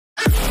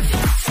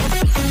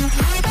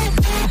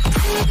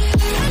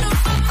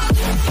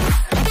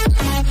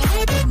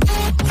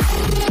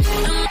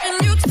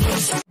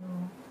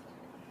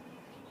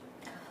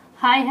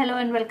Hi, hello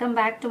and welcome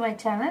back to my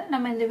channel.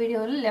 நம்ம இந்த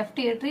வீடியோல left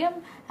atrium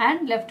and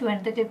left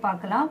ventricle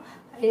பார்க்கலாம்.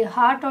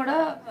 Heart ஓட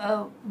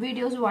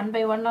videos one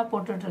by one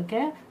போட்டுட்டு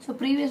இருக்கேன். So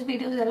previous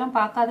videos எல்லாம்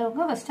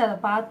பார்க்காதவங்க first அத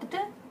பார்த்துட்டு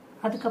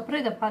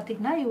அதுக்கப்புறம் இத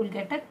பாத்தீங்கன்னா you will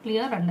get a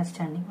clear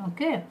understanding.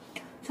 Okay.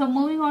 So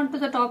moving on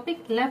to the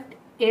topic left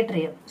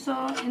atrium. So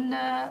இந்த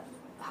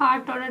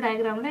heart ஓட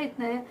diagramல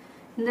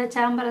இந்த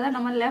chamber தான்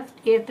நம்ம left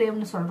atrium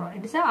னு சொல்றோம்.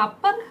 It is a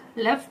upper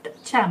left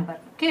chamber.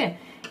 Okay.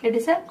 It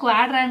is a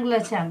quadrangular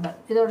chamber.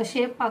 இதோட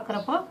shape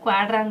பார்க்கறப்போ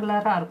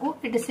quadrangular-ஆ இருக்கும்.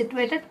 It is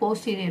situated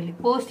posteriorly.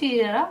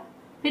 Posterior-ஆ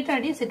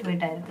பின்னாடி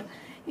situate ஆயிருக்கு.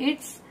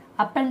 Its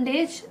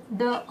appendage,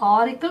 the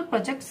auricle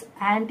projects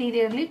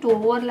anteriorly to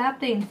overlap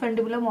the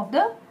infundibulum of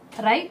the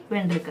right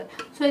ventricle.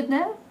 So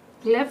இந்த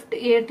left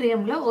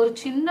atriumல ஒரு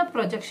சின்ன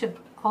projection.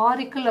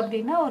 Auricle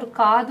அப்படின்னா ஒரு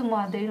காது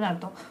மாதிரின்னு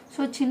அர்த்தம்.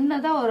 So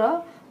சின்னதா ஒரு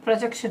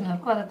projection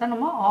இருக்கும். அதான்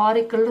நம்ம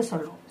auricle னு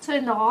சொல்றோம். So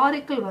இந்த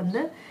auricle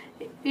வந்து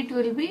it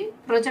will be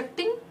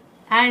projecting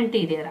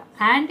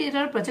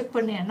anterior project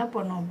பண்ணி என்ன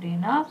பண்ணும்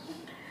அப்படின்னா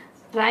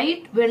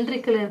right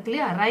ventricle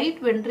இருக்குல்லையா right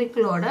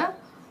ventricle ஓட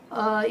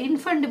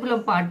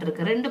infundibulum part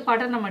இருக்கு ரெண்டு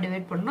பார்ட்டா நம்ம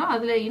டிவைட் பண்ணோம்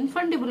அதுல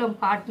infundibulum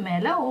part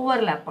மேல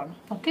overlap பண்ணும்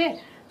okay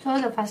so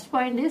the first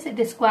point is it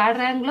is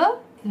quadrangular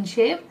in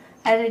shape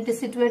and it is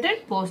situated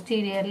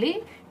posteriorly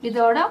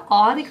இதோட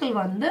auricle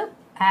வந்து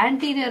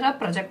anterior-ஆ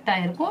project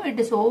ஆயிருக்கும் it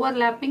is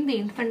overlapping the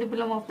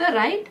infundibulum of the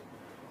right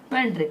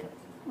ventricle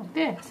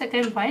okay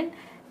second point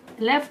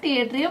left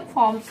atrium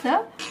forms the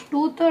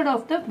 2/3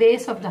 of the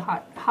base of the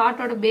heart. Heart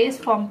oda base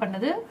form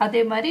பண்ணது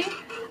அதே மாதிரி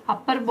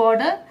upper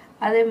border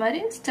அதே மாதிரி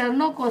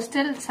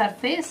sternocostal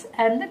surface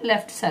and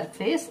left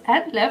surface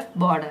and left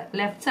border.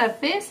 Left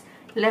surface,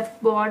 left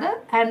border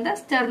and the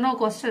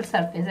sternocostal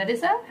surface. That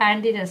is the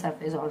anterior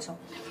surface also.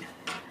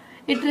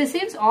 It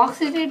receives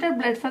oxygenated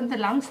blood from the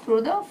lungs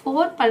through the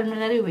 4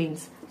 pulmonary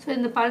veins. So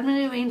in the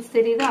pulmonary veins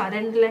தெரியுதா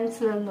ரெண்டு lungs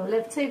ல இருந்து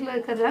left side ல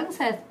இருக்கிற lungs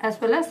as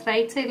well as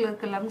right side ல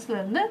இருக்கிற lungs ல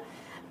இருந்து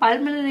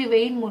pulmonary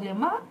vein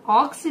மூலமா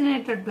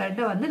oxygenated blood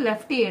வந்து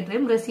left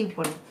atrium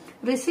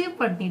receive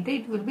பண்ணிட்டு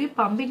it will be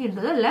pumping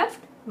into the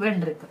left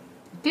ventricle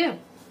okay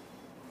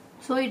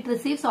so it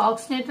receives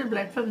oxygenated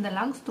blood from the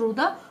lungs through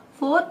the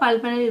 4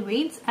 pulmonary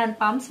veins and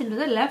pumps into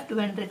the left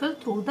ventricle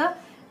through the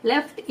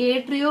left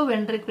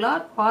atrioventricular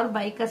or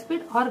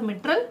bicuspid or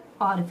mitral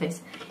orifice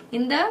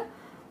இந்த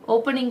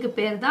opening க்கு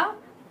பேர் தான்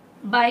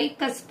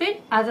bicuspid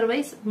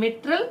otherwise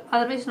mitral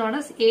otherwise known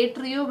as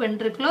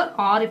atrioventricular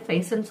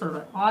orifice ன்னு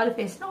சொல்றோம்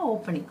orifice னா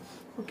opening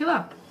ஓகேவா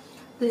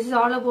this is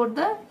all about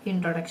the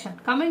introduction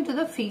coming to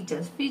the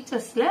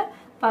featuresல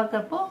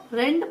பார்க்கறப்போ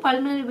ரெண்டு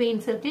pulmonary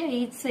veins இருக்கு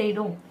each side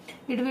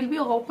it will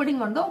be opening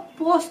on the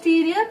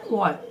posterior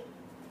wall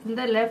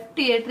இந்த left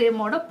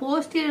atrium ஓட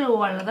posterior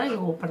wall ல தான் இது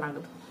ஓபன்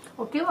ஆகுது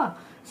ஓகேவா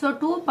so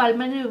two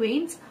pulmonary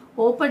veins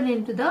open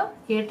into the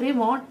atrium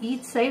on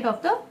each side of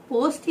the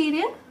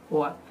posterior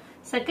wall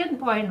second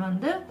point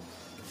வந்து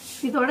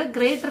இதோட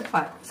greater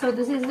part so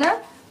this is the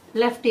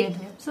left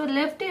atrium so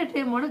left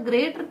atrium ஓட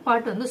greater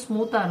part வந்து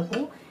ஸ்மூத்தா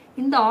இருக்கும்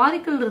இந்த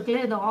auricle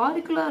இருக்குல இந்த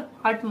auricular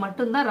part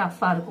மட்டும் தான்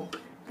ரஃப்பா இருக்கும்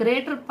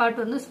greater part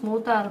வந்து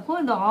ஸ்மூத்தா இருக்கும்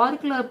இந்த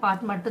auricular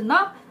part மட்டும்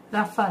தான்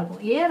ரஃப்பா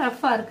இருக்கும் ஏன்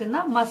ரஃப்பா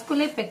இருக்குன்னா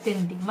musculae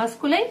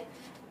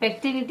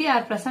pectinity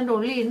are present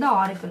only in the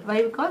auricle why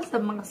because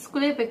the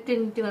musculae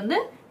pectinity வந்து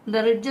இந்த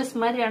ridges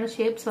மாதிரியான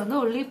shapes வந்து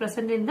only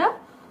present in the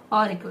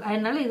auricle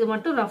அதனால இது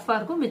மட்டும் ரஃப்பா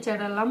இருக்கும் மிச்ச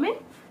எல்லாமே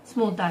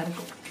ஸ்மூத்தா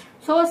இருக்கும்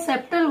so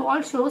septal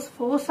wall shows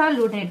fossa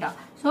lunata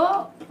so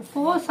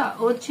fossa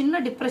ஒரு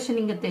சின்ன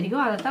டிப்ரஷன் இங்க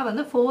தெரியும் அத தான்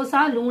வந்து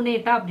fossa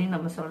lunata அப்படி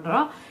நம்ம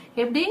சொல்றோம்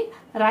எப்படி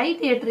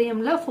ரைட்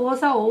ஏட்ரியம்ல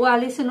fossa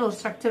ovalis னு ஒரு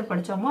ஸ்ட்ரக்சர்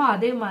படிச்சோமோ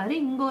அதே மாதிரி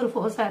இங்க ஒரு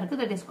fossa இருக்கு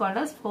that is called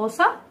as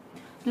fossa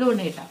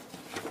lunata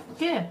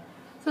okay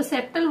so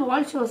septal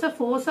wall shows a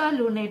fossa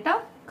lunata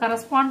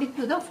corresponding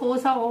to the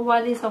fossa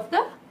ovalis of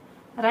the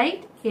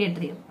right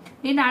atrium.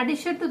 In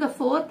addition to the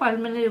 4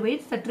 pulmonary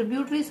veins, the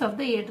tributaries of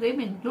the atrium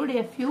include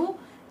a few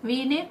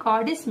venae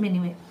cordis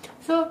minime.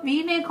 So,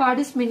 venae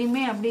cordis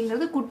minime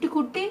அப்படிங்கிறது குட்டி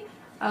குட்டி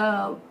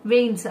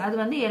veins. அது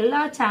வந்து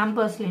எல்லா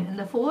chambersலயும்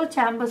இந்த 4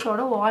 chambers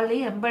ஓட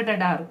wallலயும்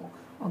embedded இருக்கும்.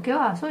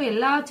 ஓகேவா? So,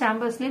 எல்லா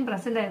chambersலயும்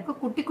present ஆயிருக்கு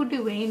குட்டி குட்டி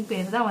vein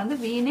பேர் தான் வந்து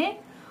venae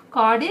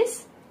cordis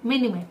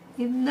minime.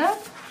 இந்த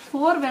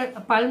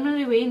 4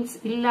 pulmonary veins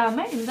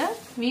இல்லாம இந்த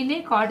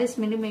venae cordis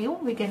minimeயும்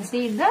we can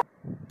see in the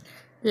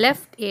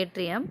left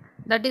atrium.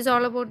 That is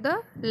all about the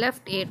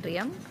left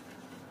atrium.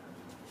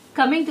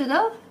 Coming to the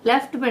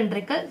left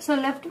ventricle. So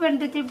left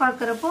ventricle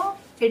பார்க்கறப்போ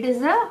it is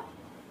a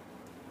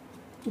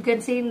you can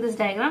see in this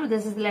diagram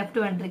this is left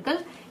ventricle.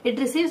 It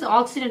receives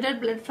oxygenated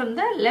blood from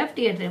the left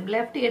atrium.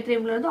 Left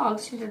atrium ல இருந்து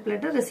oxygenated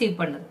blood receive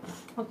பண்ணுது.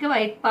 ஓகேவா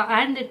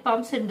and it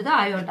pumps into the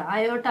aorta.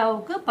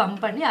 aortaவுக்கு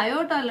pump பண்ணி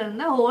aortaல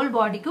இருந்து whole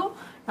bodyக்கும்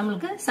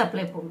நம்மளுக்கு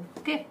supply போகும்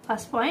okay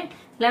first point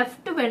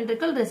left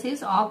ventricle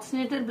receives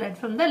oxygenated blood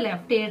from the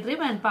left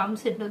atrium and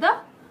pumps into the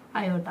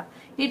aorta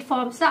it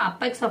forms the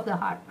apex of the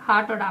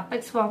heart ஓட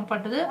apex form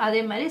பண்ணுது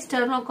அதே மாதிரி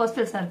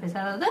sternocostal surface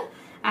அதாவது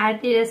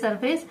anterior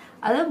surface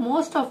அது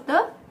most of the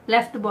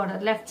left border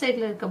left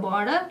sideல இருக்க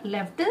border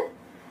left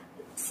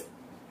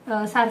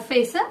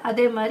surface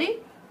அதே மாதிரி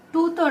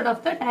 2/3 of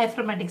the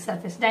diaphragmatic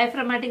surface.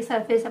 Diaphragmatic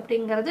surface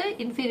அப்படிங்கிறது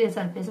inferior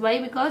surface. Why?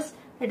 Because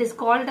it is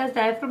called as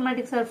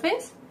diaphragmatic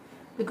surface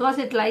because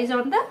it lies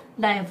on the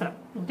diaphragm.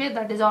 Okay,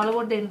 that is all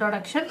about the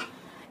introduction.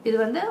 இது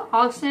வந்து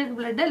oxygenated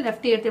blood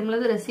left atriumல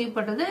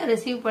இருந்து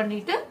receive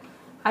பண்ணிட்டு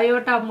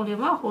aorta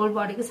மூலமா whole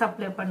bodyக்கு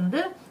supply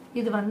பண்ணுது.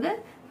 இது வந்து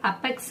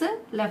apex,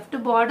 left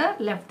border,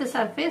 left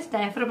surface,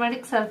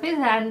 diaphragmatic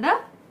surface and the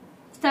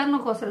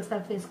sternocostal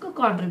surface க்கு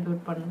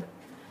contribute பண்ணுது.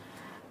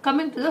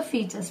 Coming to the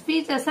features.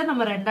 Features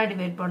நம்ம ரெண்டா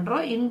டிவைட்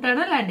பண்றோம்,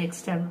 internal and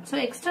external. So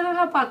external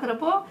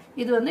பாக்குறப்போ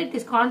இது வந்து it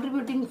is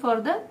contributing for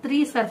the 3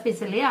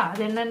 surface இல்லையா?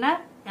 அது என்னன்னா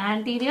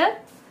anterior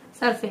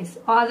surface,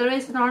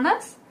 otherwise known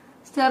as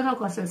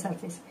sternocostal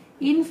surface.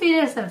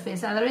 Inferior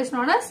surface, otherwise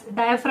known as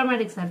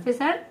diaphragmatic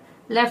surface and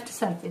left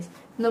surface.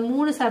 இந்த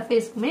மூணு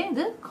சர்ஃபேஸ்க்குமே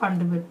இது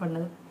கான்ட்ரிபியூட்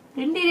பண்ணுது.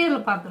 இன்டீரியர்ல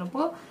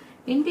பாக்குறப்போ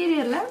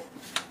இன்டீரியர்ல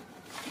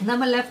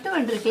நம்ம லெஃப்ட்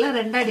வென்ட்ரிக்கிள்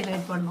ரெண்டா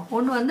டிவைட் பண்ணோம்.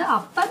 ஒன்னு வந்து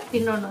அப்பர்,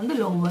 இன்னொன்னு வந்து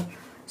லோவர்.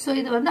 ஸோ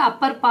இது வந்து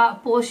அப்பர்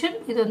போர்ஷன்,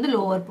 இது வந்து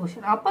லோவர்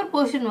போர்ஷன். அப்பர்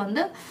போர்ஷன்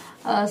வந்து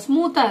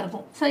ஸ்மூத்தா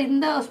இருக்கும். ஸோ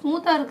இந்த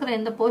ஸ்மூத்தா இருக்கிற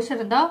இந்த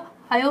போர்ஷன் தான்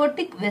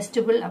அயோட்டிக்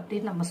வெஸ்டிபிள்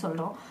அப்படின்னு நம்ம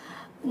சொல்றோம்.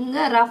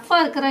 இங்க ரஃபா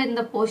இருக்கிற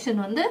இந்த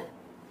போர்ஷன் வந்து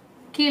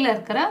கீழே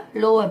இருக்கிற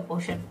lower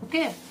portion.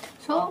 Okay,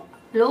 so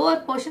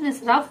lower portion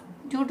is rough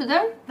due to the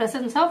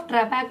presence of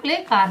trabeculae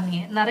carneae.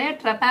 நிறைய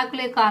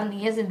trabeculae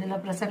carneae இதுல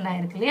present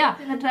ஆயிருக்கு இல்லையா?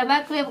 இந்த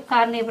trabeculae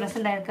carneae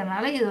present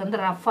ஆயிருக்கனால இது வந்து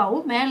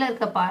ரஃபாவும் மேல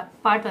இருக்க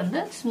பார்ட் வந்து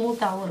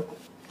ஸ்மூத்தாவும்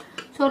இருக்கும்.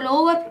 So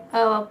lower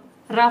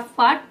rough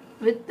part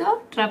with the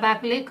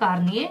trabeculae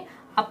carneae,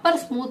 upper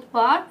smooth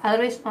part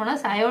otherwise known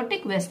as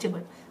aortic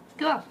vestibule.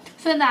 Okay,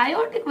 so இந்த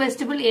aortic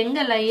vestibule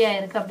எங்க லை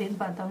ஆயிருக்கு அப்படின்னு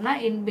பார்த்தோம்னா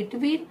in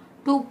between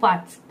two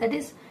parts. That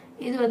is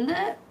இது வந்து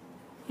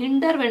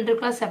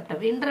interventricular septum.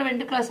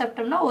 Interventricular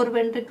septumனா ஒரு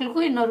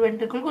வென்ட்ரிக்கிளுக்கும் இன்னொரு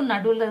வென்ட்ரிக்கிளுக்கும்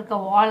நடுவுல இருக்க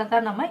வாலை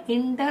தான் நம்ம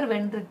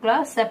interventricular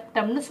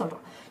septumனு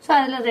சொல்றோம். சோ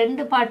அதுல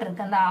ரெண்டு பார்ட்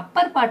இருக்கு. அந்த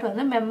அப்பர் பார்ட்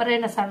வந்து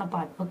membranous ஆன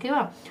பார்ட்.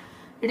 ஓகேவா?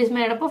 It is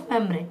made up of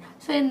membrane.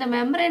 So இந்த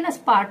membranous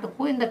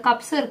பார்ட்டுக்கும் இந்த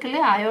கப்ஸ்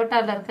இருக்குல்ல,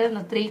 அயோட்டால இருக்கிற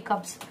இந்த 3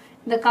 கப்ஸ்,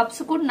 இந்த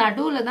கப்ஸுக்கும்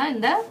நடுவுல தான்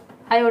இந்த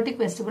aortic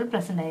vestibule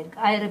present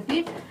ஆயிருக்கு. I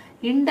repeat,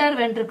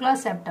 interventricular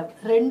septum.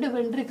 ரெண்டு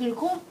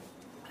வென்ட்ரிக்கிளுக்கும்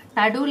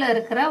நடுவுல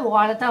இருக்கிற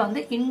வாலை தான்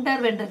வந்து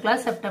interventricular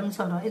septum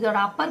சொல்றோம். இதோட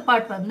அப்பர்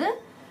பார்ட் வந்து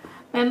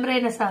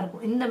மெம்பரேனஸா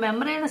இருக்கும். இந்த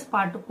மெம்பரேனஸ்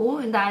பார்ட்டுக்கும்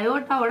இந்த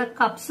அயோட்டாவோட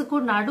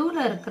கப்ஸுக்கும் நடுவுல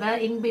இருக்கிற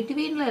இன்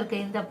பிட்வீன்ல இருக்க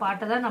இந்த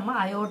பார்ட்டை தான் நம்ம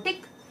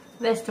அயோட்டிக்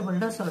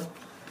வெஸ்டிபிள்னு சொல்றோம்.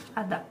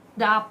 அதான்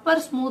the upper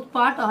smooth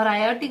part or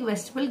aortic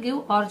vestibule give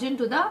origin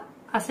to the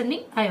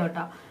ascending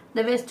aorta.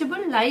 The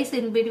vestibule lies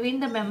in between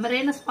the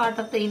membranous part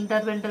of the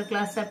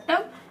interventricular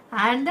septum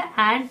and the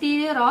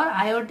anterior or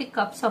aortic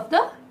cups of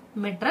the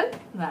mitral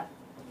valve.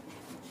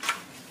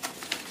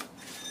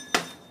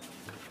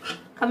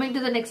 Coming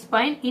to the next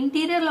point,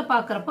 interior la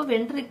பாக்குறப்போ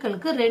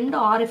ventricleக்கு ரெண்டு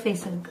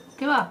orifice இருக்கு.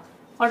 ஓகேவா?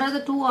 What are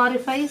the two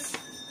orifice?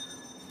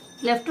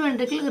 Left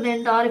ventricle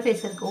ரெண்டு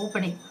orifice இருக்கு,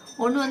 opening.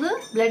 ஒன்னு வந்து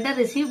blood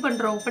receive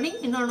பண்ற opening,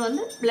 இன்னொன்னு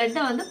வந்து blood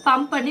வந்து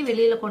pump பண்ணி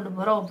வெளியில கொண்டு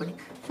போற opening.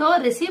 So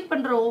receive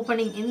பண்ற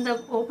opening, இந்த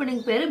opening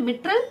பேரு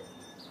mitral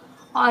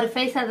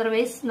orifice,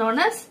 otherwise known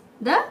as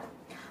the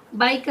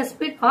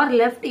bicuspid or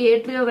left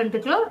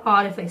atrioventricular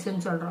orifice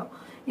ன்னு சொல்றோம்.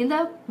 இந்த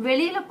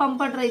வெளியில பம்ப்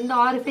பண்ற இந்த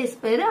orifice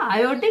பேரு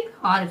aortic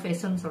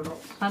orifice ன்னு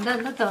சொல்றோம். அதான்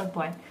இந்த third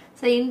point.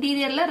 So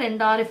interiorல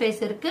ரெண்டு orifice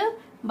இருக்கு.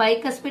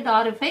 Bicuspid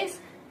orifice,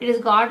 it is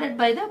guarded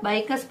by the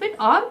bicuspid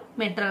or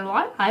mitral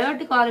wall.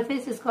 Aortic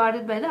orifice is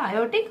guarded by the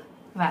aortic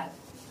valve.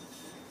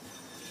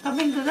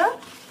 Coming to the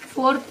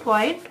fourth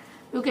point,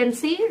 you can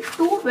see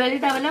two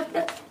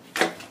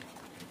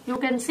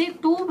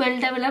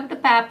well-developed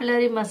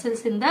papillary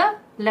muscles in the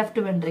left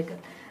ventricle.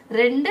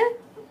 ரெண்டு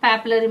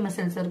papillary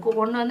muscles இருக்கு.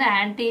 ஒன்னு வந்து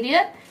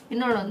anterior,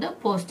 இன்னொன்னு வந்து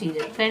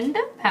posterior. ரெண்டு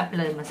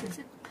papillary muscles.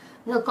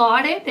 The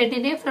chordae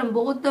tendinae from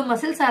both the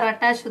muscles are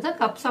attached to the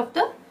cups of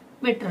the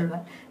mitral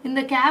valve. இந்த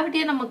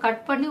கேவிட்டியை நம்ம cut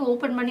பண்ணி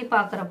ஓபன் பண்ணி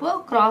பார்க்கறப்போ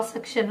கிராஸ்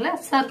செக்ஷன்ல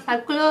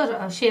சர்க்குலர்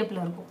ஷேப்ல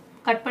இருக்கும்.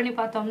 கட் பண்ணி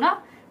பார்த்தோம்னா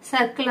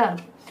சர்க்குலா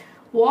இருக்கும்.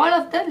 Wall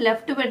of the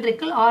left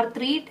ventricle are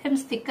 3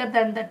 times thicker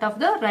than that of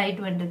the right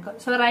ventricle.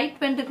 So right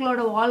ventricle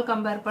ஓட wall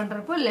compare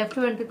பண்றப்போ left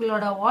ventricle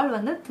ஓட wall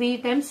வந்து 3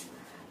 times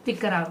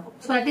thicker இருக்கும்.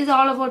 So that is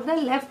all about the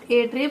left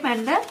atrium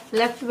and the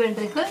left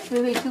ventricle.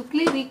 We will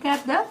quickly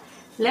recap the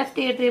left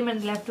atrium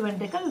and left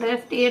ventricle.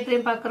 Left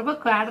atrium பார்க்கறப்போ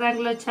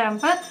quadrangular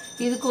chamber,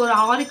 இதுக்கு ஒரு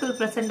auricle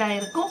present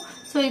ஆயிருக்கும்.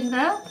 So இந்த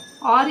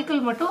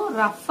auricle மட்டும்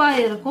Rafah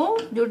இருக்கும்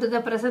due to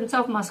the presence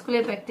of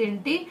muscular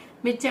pectinity.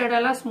 மிச்ச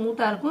இடம்லாம்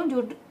ஸ்மூத்தா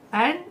இருக்கும்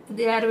and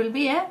there will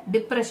be a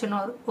depression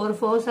or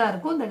fossa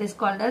இருக்கும், that is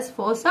called as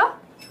fossa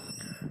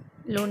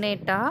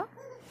lunata.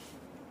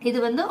 இது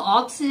வந்து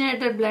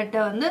oxygenated blood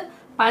வந்து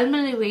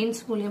pulmonary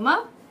veins மூலமா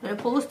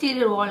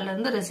posterior wall ல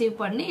இருந்து receive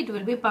பண்ணி it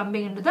will be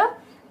pumping into the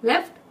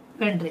left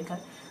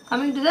ventricle.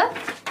 Coming to the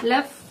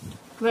left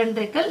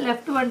ventricle,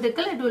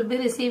 it will be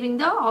receiving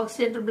the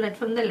oxygenated blood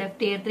from the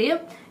left atrium.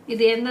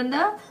 இது எந்தெந்த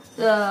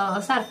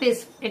surface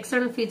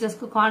external features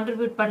க்கு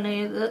contribute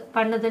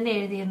பண்ணுதுன்னு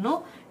எழுதிடணும்.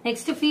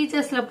 Next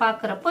features ல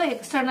பார்க்கறப்போ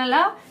external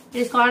it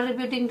is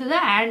contributing to the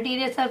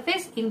anterior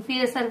surface,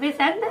 inferior surface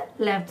and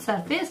left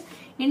surface.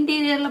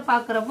 Interior ல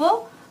பார்க்கறப்போ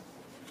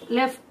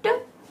left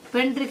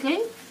ventricle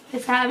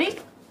is having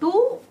two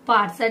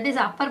parts, that is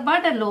upper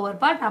part and lower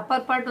part. Upper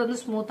part வந்து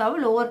smooth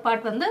ஆகும், lower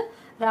part வந்து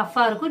rough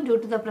இருக்கும் due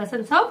to the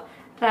presence of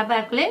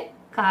trabeculae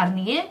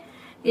carneae.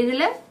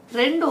 இதுல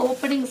ரெண்டு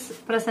openings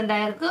present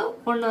ஆயிருக்கு.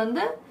 ஒன்னு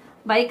வந்து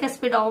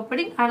bicuspid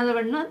opening, another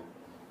one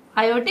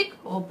aortic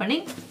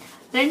opening.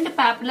 ரெண்டு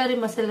papillary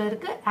muscle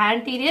இருக்கு,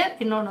 anterior,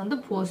 இன்னொன்னு வந்து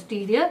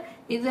posterior.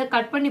 இத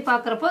கட் பண்ணி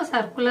பார்க்கறப்போ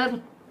circular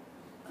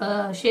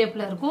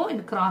shapeல இருக்கும் in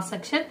cross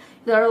section.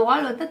 இதோட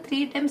wall வந்து 3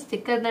 times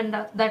thicker than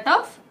that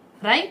of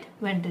right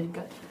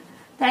ventricle.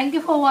 Thank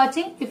you for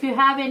watching. If you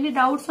have any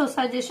doubts or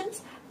suggestions,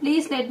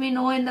 please let me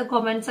know in the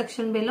comment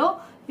section below.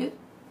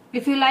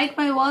 If you like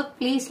my work,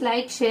 please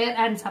like, share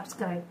and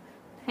subscribe.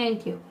 Thank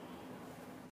you.